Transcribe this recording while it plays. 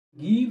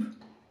give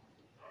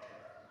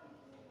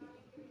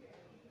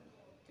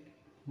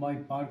my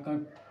Parker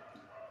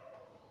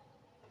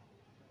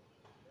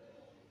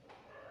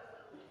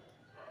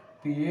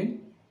pen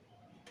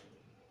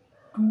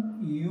to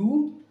you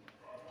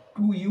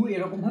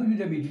এরকমভাবে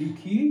যদি আমি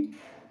লিখি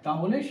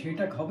তাহলে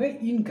সেটা হবে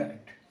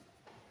ইনকারেক্ট।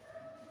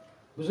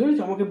 বুঝতে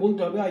পেরেছি? আমাকে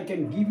বলতে হবে I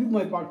can give you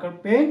my Parker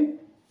pen.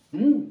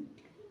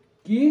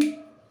 কি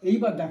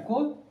এইবার দেখো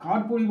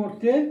কার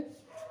পরিবর্তে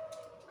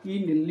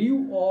in lieu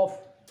of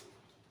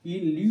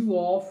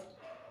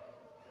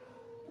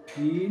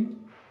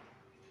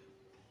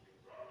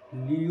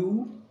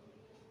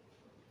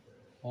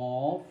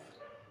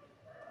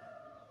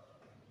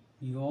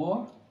your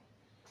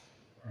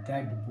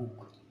that book।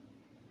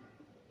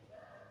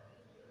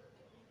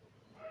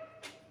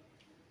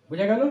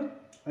 বোঝা গেল?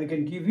 I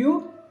can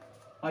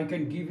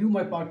give you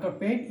my Parker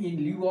pen in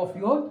lieu of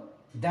your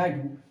that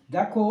book।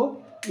 দেখো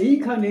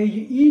এইখানে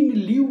যে in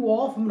lieu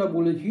of আমরা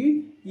বলেছি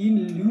in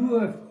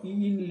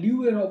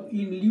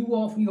lieu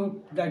of your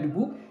that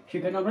book,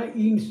 সেখানে আমরা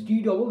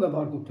instead of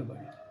ব্যবহার করতে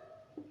পারি।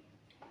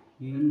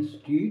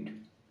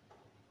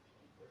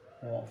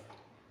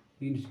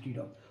 instead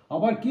of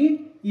আবার কি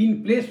in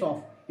place of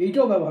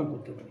এইটাও ব্যবহার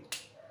করতে পারি।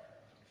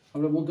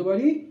 আমরা বলতে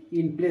পারি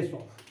in place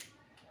of।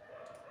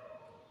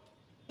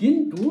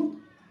 কিন্তু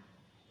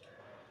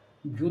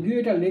যদিও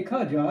এটা লেখা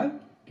যায়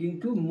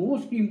কিন্তু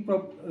most in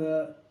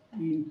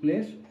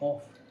place of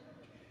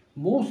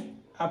most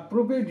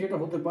appropriate যেটা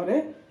হতে পারে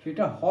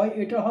সেটা হয়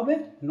এটা হবে,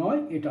 নয়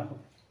এটা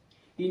হবে।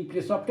 ইন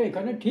প্লেস অফটা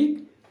এখানে ঠিক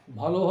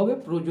ভালোভাবে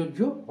প্রযোজ্য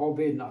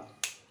হবে না।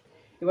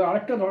 এবার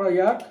আরেকটা ধরা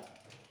যাক,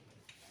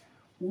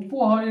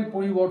 উপহারের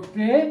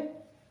পরিবর্তে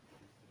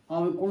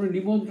আমি কোনো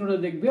নিমন্ত্রণে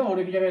দেখবে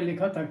অনেক জায়গায়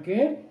লেখা থাকে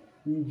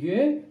যে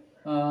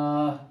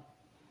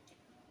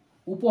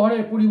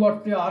উপহারের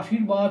পরিবর্তে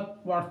আশীর্বাদ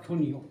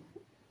প্রার্থনীয়।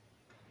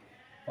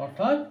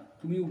 অর্থাৎ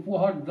তুমি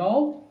উপহার দাও,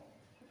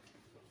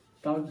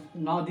 তা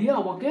না দিয়ে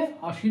আমাকে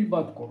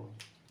আশীর্বাদ করো।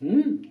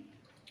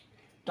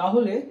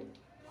 তাহলে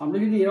আমরা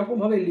যদি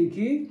এরকমভাবে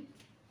লিখি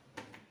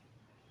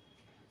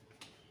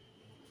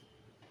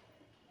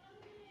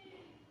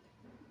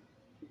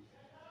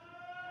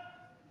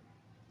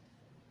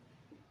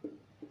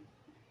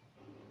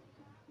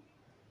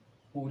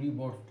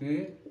পরিবর্তে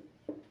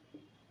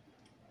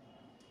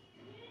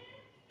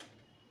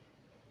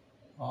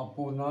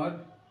আপনার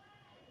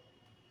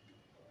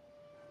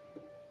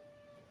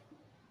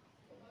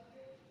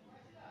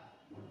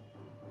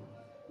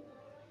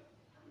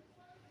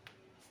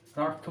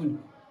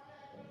প্রার্থনা।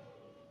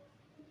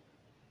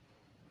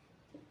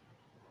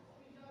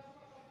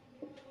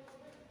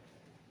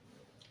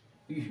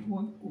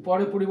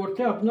 উপহারের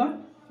পরিবর্তে আপনার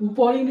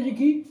উপহার ইংরেজি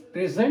কি?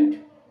 প্রেজেন্ট।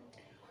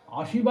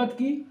 আশীর্বাদ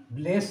কি?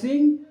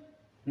 ব্লেসিং।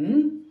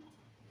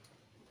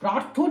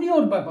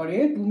 প্রার্থনীয়র ব্যাপারে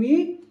তুমি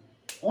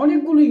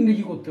অনেকগুলো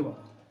ইংরেজি করতে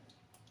পারো।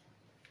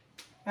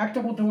 একটা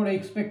করতে পারো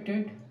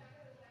এক্সপেক্টেড,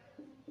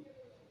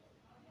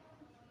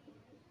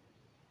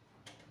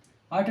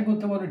 আরেকটা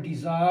করতে পারো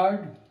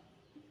desired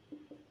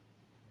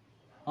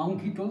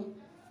Ankit,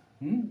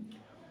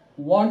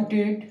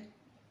 wanted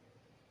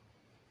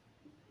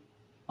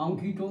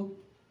Ankit,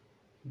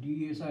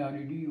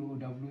 DSIRED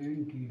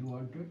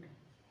wanted,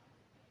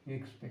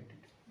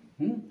 expected.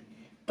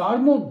 তার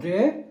মধ্যে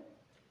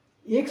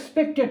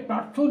এক্সপেক্টেড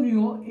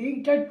প্রার্থনীয়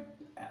এইটা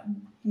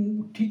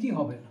ঠিকই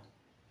হবে না।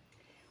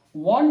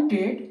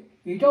 ওয়ান্টেড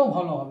এটাও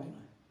ভালো হবে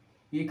না,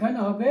 এখানে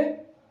হবে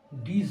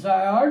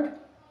ডিজায়ার্ড,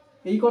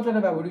 এই কথাটা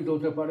ব্যবহৃত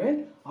হতে পারে,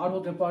 আর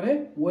হতে পারে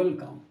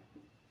ওয়েলকাম।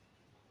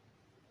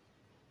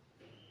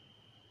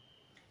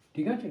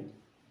 ঠিক আছে,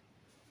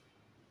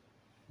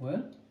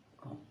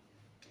 ওয়েলকাম।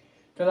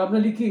 তাহলে আমরা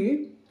লিখি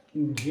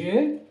যে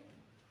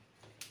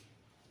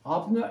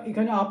আপনার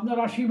এখানে আপনার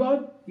আশীর্বাদ,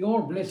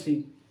 your blessing,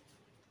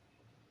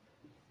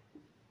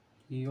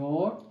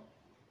 your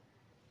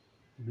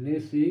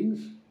blessings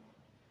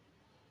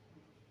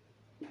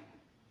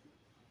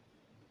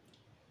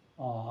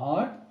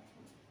are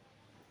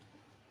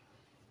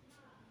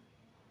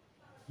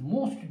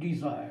most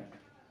desired।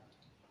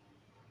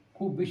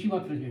 খুব বেশি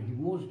মাত্রা চাইছি,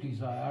 most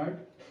desired,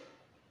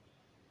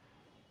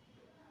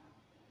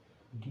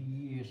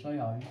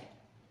 DSIRED,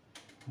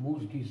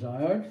 most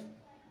desired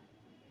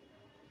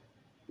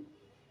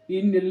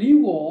in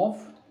lieu of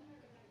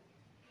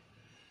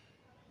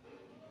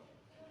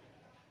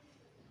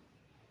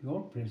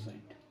your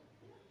present,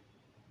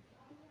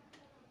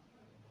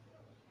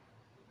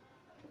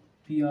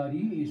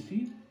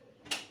 PRESENT।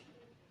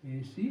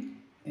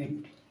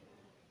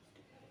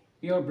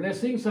 Your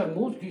blessings are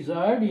most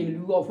desired in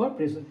lieu of our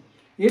present।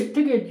 এর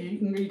থেকে যে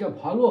ইংরেজিটা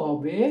ভালো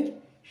হবে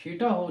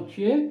সেটা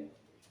হচ্ছে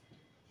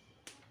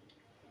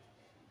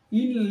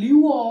in lieu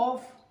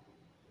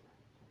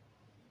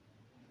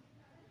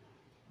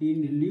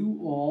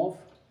of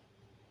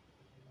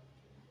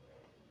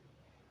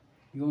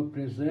your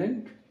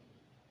present,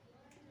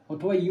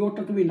 অথবা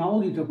ইয়োরটা তুমি নাও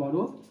দিতে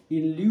পারো,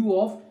 in lieu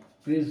of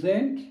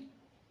present,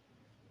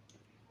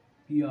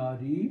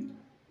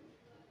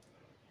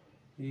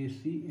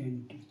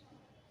 PRESENT,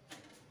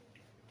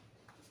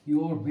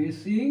 your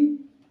blessing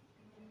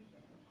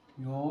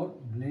your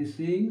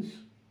blessings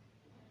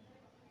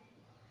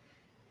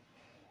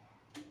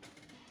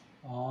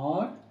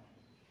are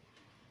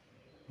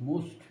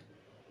most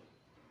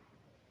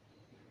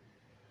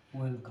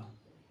welcome।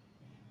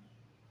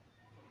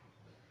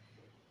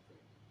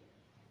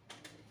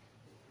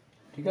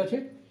 ঠিক আছে,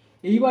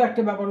 এইবার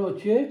একটা ব্যাপার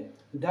হচ্ছে,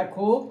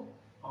 দেখো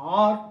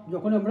আর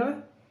যখন আমরা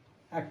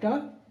একটা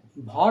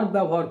ভার্ব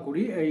ব্যবহার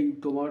করি, এই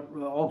তোমার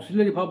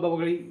অক্সিলারি ভার্ব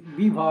ব্যবহার করি,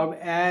 বি ভার্ব,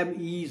 অ্যাম,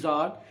 ইজ,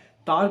 আর,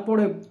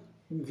 তারপরে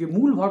যে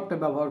মূল ভার্বটা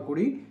ব্যবহার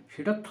করি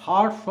সেটা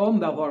থার্ড ফর্ম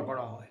ব্যবহার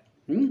করা হয়।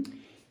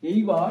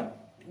 এইবার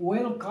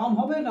ওয়েলকাম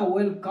হবে না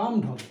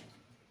ওয়েলকামড হবে,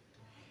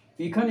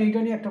 এখানে এইটা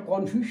নিয়ে একটা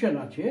কনফিউশন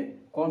আছে।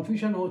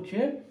 কনফিউশন হচ্ছে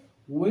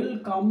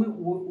ওয়েলকাম,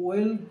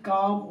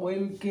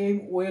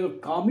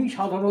 ওয়েলকামই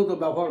সাধারণত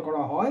ব্যবহার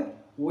করা হয়,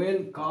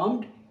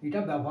 ওয়েলকামড এটা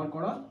ব্যবহার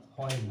করা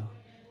হয় না।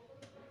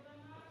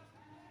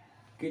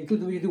 কিন্তু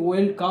তুমি যদি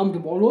ওয়েলকামড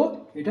বলো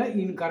এটা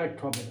ইনকারেক্ট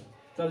হবে।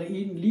 তাহলে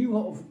in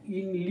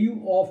Liu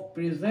of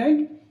present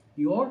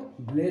your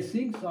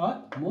blessings R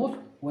most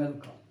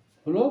welcome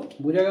হলো,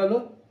 বোঝা গেল?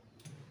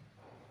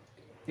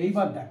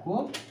 এইবার দেখো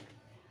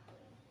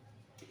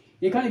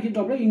এখানে কিন্তু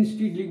আমরা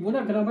ইনস্টিড লিখবো না,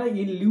 এখানে আমরা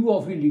ইন লিউ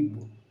অফই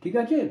লিখবো, ঠিক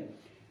আছে?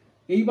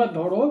 এইবার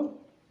ধরো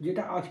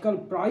যেটা আজকাল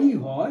প্রায়ই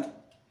হয়,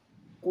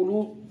 কোনো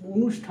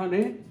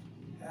অনুষ্ঠানে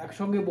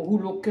একসঙ্গে বহু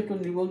লোককে তো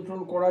নিমন্ত্রণ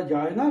করা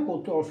যায় না,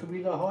 করতে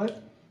অসুবিধা হয়,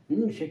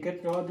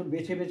 সেক্ষেত্রে হয়তো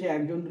বেছে বেছে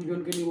একজন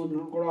দুজনকে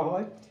নিমন্ত্রণ করা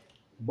হয়।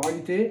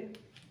 বাড়িতে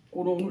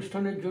কোনো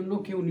অনুষ্ঠানের জন্য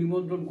কেউ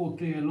নিমন্ত্রণ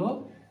করতে এলো,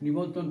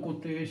 নিমন্ত্রণ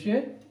করতে এসে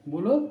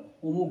বলো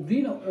অমুক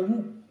দিন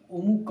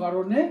অমুক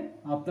কারণে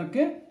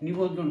আপনাকে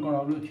নিমন্ত্রণ করা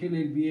হলো,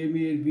 ছেলের বিয়ে,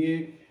 মেয়ের বিয়ে,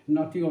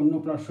 নাতির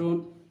অন্নপ্রাশন,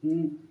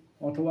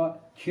 অথবা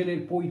ছেলের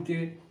পৈতে,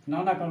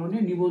 নানা কারণে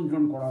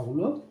নিমন্ত্রণ করা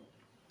হলো।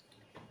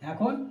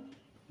 এখন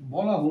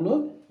বলা হলো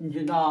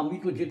যে না আমি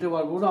তো যেতে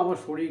পারবো না, আমার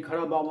শরীর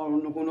খারাপ বা আমার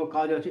অন্য কোনো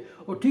কাজ আছে।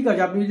 ও ঠিক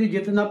আছে, আপনি যদি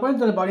যেতে না পারেন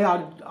তাহলে বাড়ি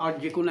আর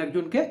যে কোনো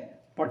একজনকে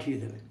পাঠিয়ে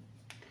দেবেন।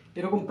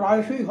 এরকম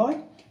প্রায়শই হয়।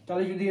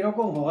 তাহলে যদি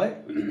এরকম হয়,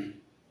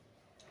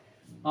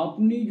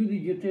 আপনি যদি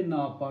যেতে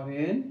না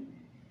পারেন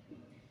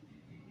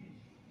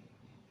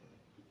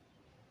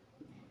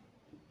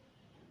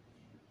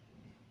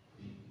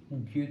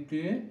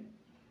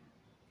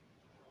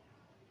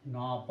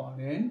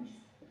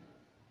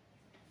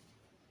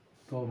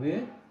তবে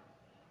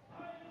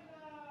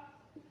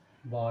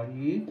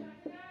বাড়ির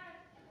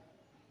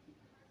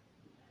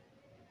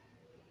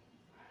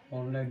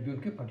অন্য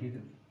একজনকে পাঠিয়ে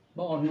দেবেন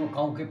বা অন্য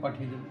কাউকে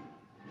পাঠিয়ে দেবেন।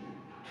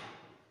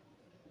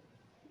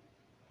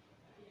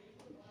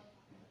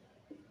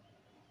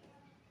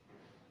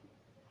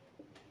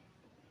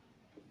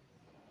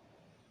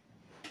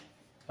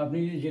 আপনি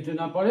যদি যেতে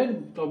না পারেন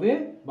তবে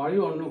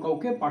বাড়ির অন্য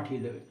কাউকে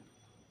পাঠিয়ে দেবেন।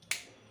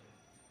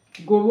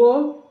 কি করব?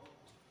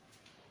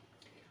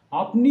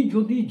 আপনি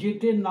যদি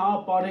যেতে না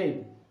পারেন,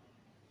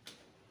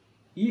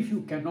 if you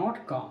cannot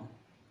come,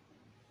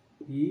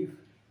 if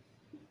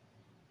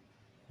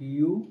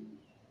you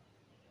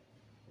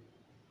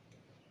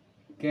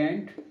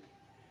can't,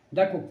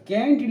 দেখো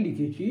ক্যান্ট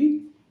লিখেছি,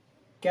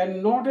 ক্যান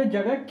নটের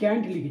জায়গায়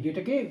ক্যান্ট লিখেছি।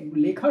 এটাকে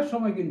লেখার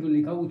সময় কিন্তু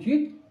লেখা উচিত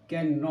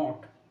ক্যান নট,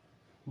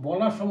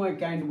 বলার সময়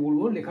ক্যান্ট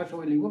বলবো, লেখার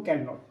সময় লিখবো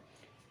can not.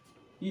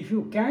 If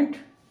you can't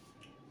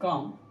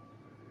কাম,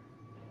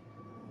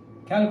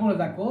 খেয়াল করে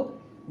দেখো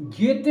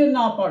যেতে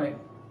না পারেন,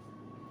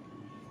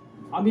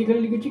 আমি এখানে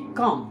লিখেছি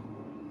কাম।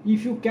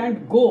 ইফ ইউ ক্যান্ট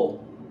গো,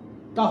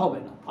 তা হবে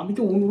না, আমি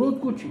তো অনুরোধ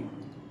করছি,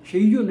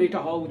 সেই জন্য এটা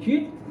হওয়া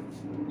উচিত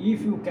if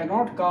you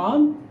cannot come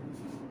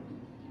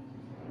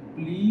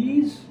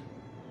please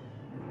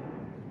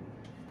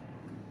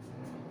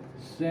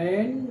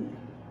send,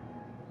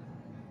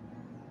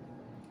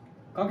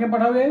 কাকে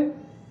পাঠাবে?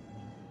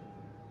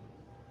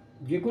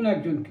 যে কোনো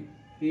একজনকে,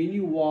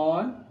 any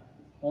one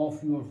of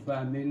your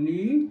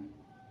family.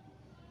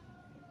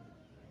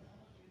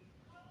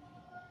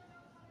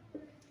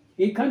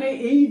 এখানে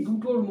এই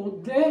দুটোর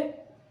মধ্যে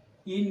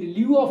ইন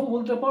লিউ অফও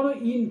বলতে পারো,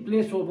 ইন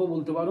প্লেস অফও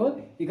বলতে পারো,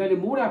 এখানে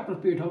মোর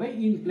অ্যাপ্রোপ্রিয়েট হবে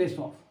ইন প্লেস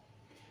অফ।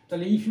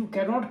 তাহলে if you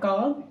cannot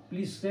come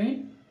please send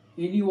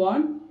any one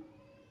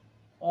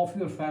of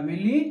your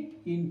family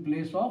in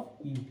place of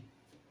you.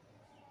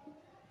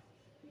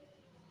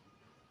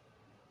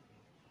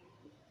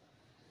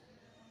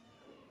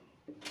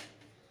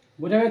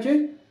 বোঝা গেছে?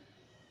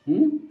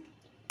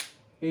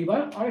 এইবার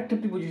আরেকটা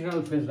প্রিপোজিশনাল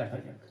ফ্রেজ দেখা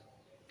যাক,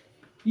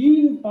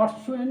 ইন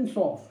পারসুয়েন্স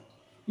অফ।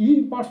 ইন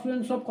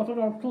পারসুয়েন্স অফ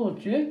কথাটার অর্থ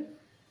হচ্ছে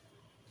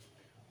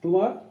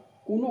তোমার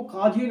কোনো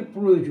কাজের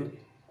প্রয়োজনে,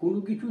 কোনো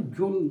কিছুর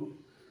জন্য,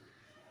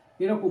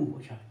 এরকম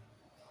বোঝায়,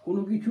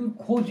 কোনো কিছুর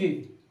খোঁজে,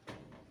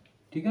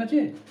 ঠিক আছে,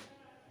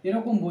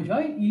 এরকম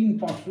বোঝায় ইন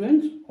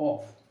পারসুয়েন্স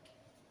অফ,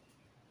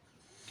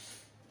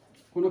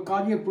 কোনো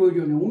কাজের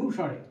প্রয়োজনে,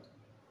 অনুসারে।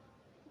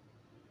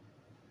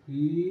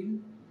 ইন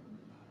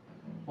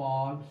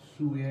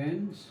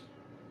পারসুয়েন্স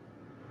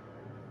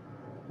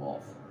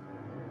অফ,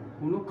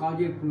 কোনো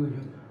কাজের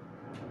প্রয়োজন।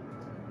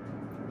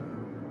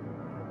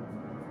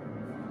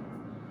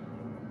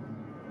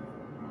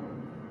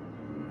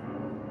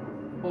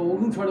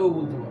 অনুসারেও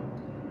বলতে পারো।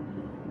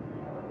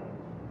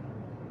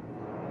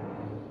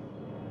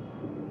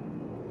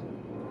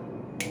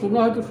 তোমরা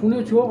হয়তো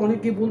শুনেছো,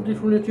 অনেকে বলতে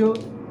শুনেছো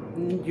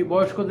যে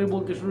বয়স্কদের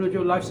বলতে শুনেছো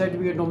লাইফ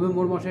সার্টিফিকেট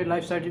নভেম্বর মাসে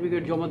লাইফ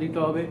সার্টিফিকেট জমা দিতে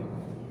হবে,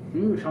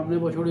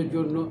 সামনের বছরের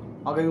জন্য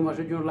আগামী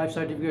মাসের জন্য লাইফ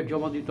সার্টিফিকেট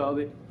জমা দিতে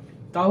হবে।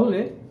 তাহলে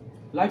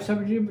লাইফ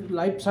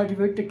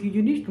সার্টিফিকেটটা কী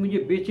জিনিস? তুমি যে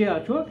বেঁচে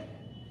আছো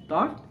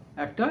তার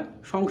একটা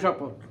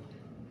শংসাপত্র,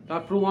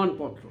 তার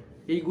প্রমাণপত্র,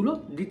 এইগুলো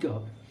দিতে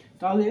হবে।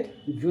 তাহলে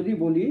যদি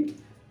বলি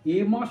এ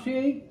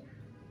মাসেই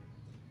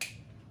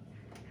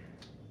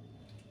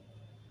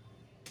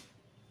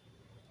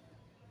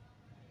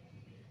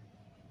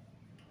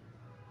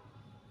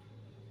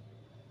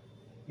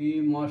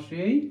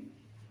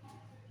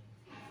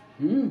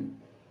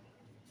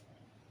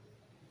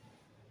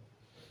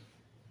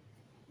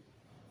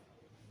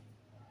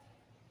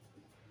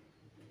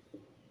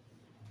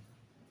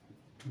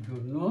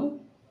জন্য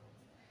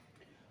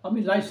আমি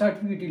লাইফ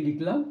সার্টিফিকেটই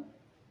লিখলাম,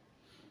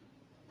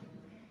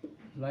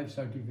 লাইফ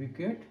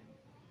সার্টিফিকেট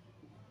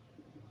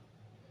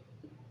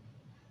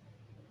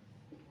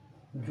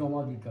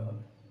জমা দিতে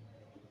হবে।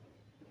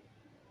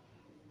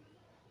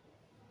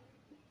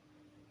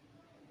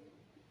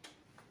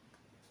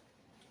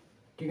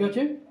 ঠিক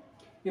আছে,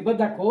 এবার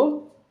দেখো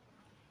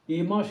এ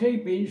মাসেই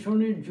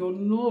পেনশনের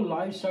জন্য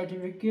লাইফ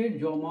সার্টিফিকেট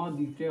জমা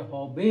দিতে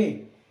হবে।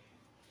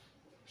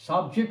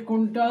 সাবজেক্ট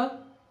কোনটা?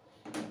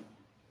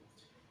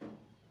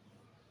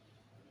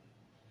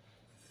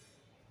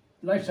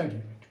 Life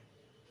certificate.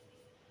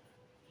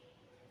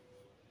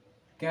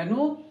 কেন?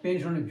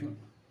 পেনশনের জন্য।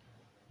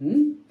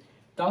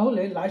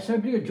 তাহলে লাইফ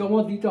সার্টিফিকেট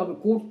জমা দিতে হবে,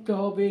 করতে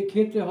হবে,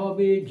 খেতে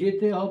হবে,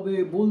 যেতে হবে,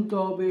 বলতে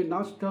হবে,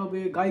 নাচতে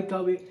হবে, গাইতে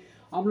হবে।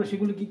 আমরা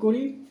সেগুলো কি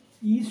করি?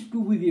 ইজ টু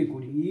বি দিয়ে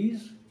করি। ইজ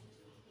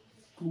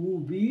টু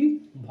বি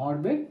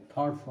ভার্বের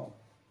থার্ড ফর্ম।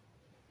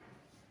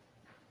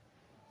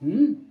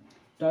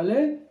 তাহলে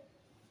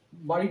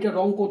বাড়িটা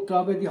রং করতে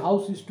হবে, the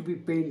house is two B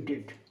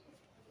painted.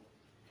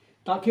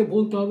 তাকে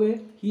বলতে হবে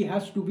he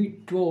has to be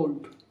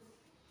told.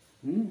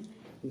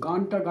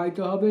 গানটা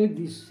গাইতে হবে,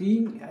 দি Singh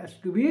has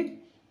to be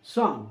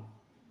sung.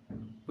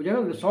 বোঝা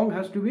গেল? Song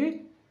has to be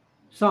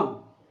sung.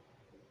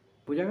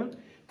 বোঝা গেল?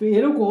 তো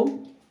এরকম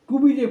টু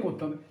বি দিয়ে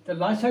করতে হবে। তা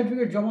লাইফ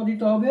সার্টিফিকেট জমা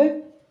দিতে হবে।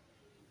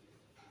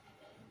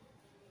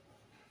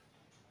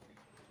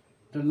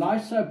 The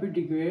life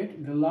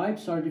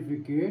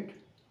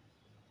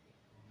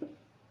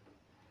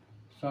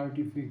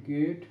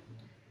certificate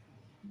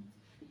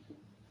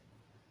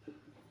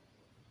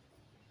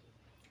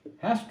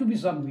has to be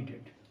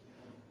submitted.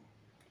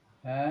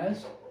 Has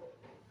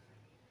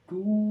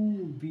to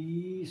be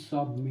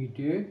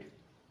submitted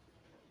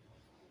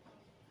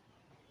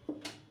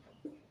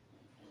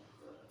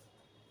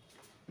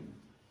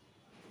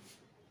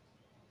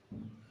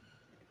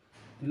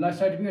the life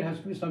certificate has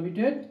to be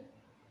submitted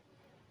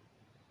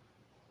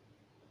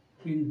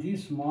in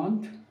this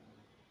month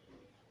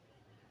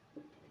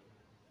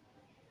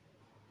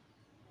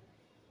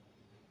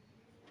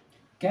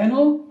কেন?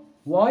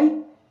 ওয়াই?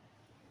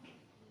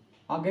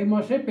 আগের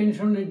মাসে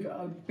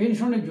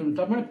পেনশনের জন্য।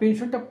 তার মানে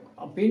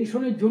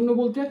পেনশনের জন্য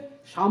বলতে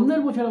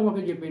সামনের বছর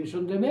আমাকে যে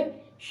পেনশন দেবে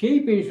সেই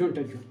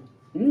পেনশনটার জন্য।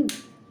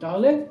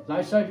 তাহলে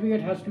life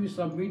certificate has to be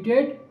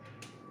submitted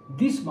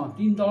this month.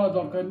 3 দেওয়ার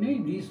দরকার নেই,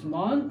 this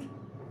month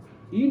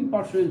in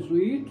পারসুয়েন্স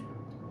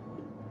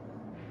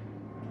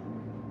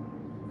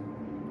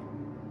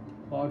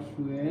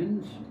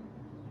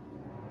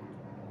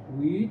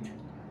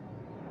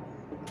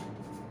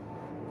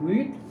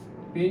with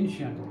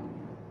pension.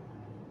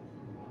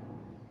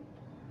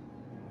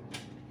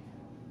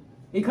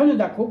 এখানে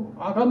দেখো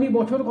আগামী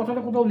বছর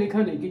কথাটা কোথাও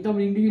লেখা নেই, কিন্তু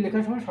আমরা ইংরেজি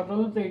লেখার সময়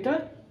সাধারণত এটা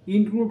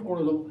ইনক্লুড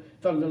করে দেবো।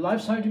 তাহলে life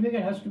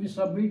certificate has to be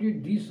submitted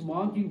this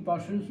month in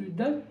পারসুয়েন্স with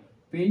the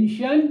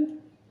pension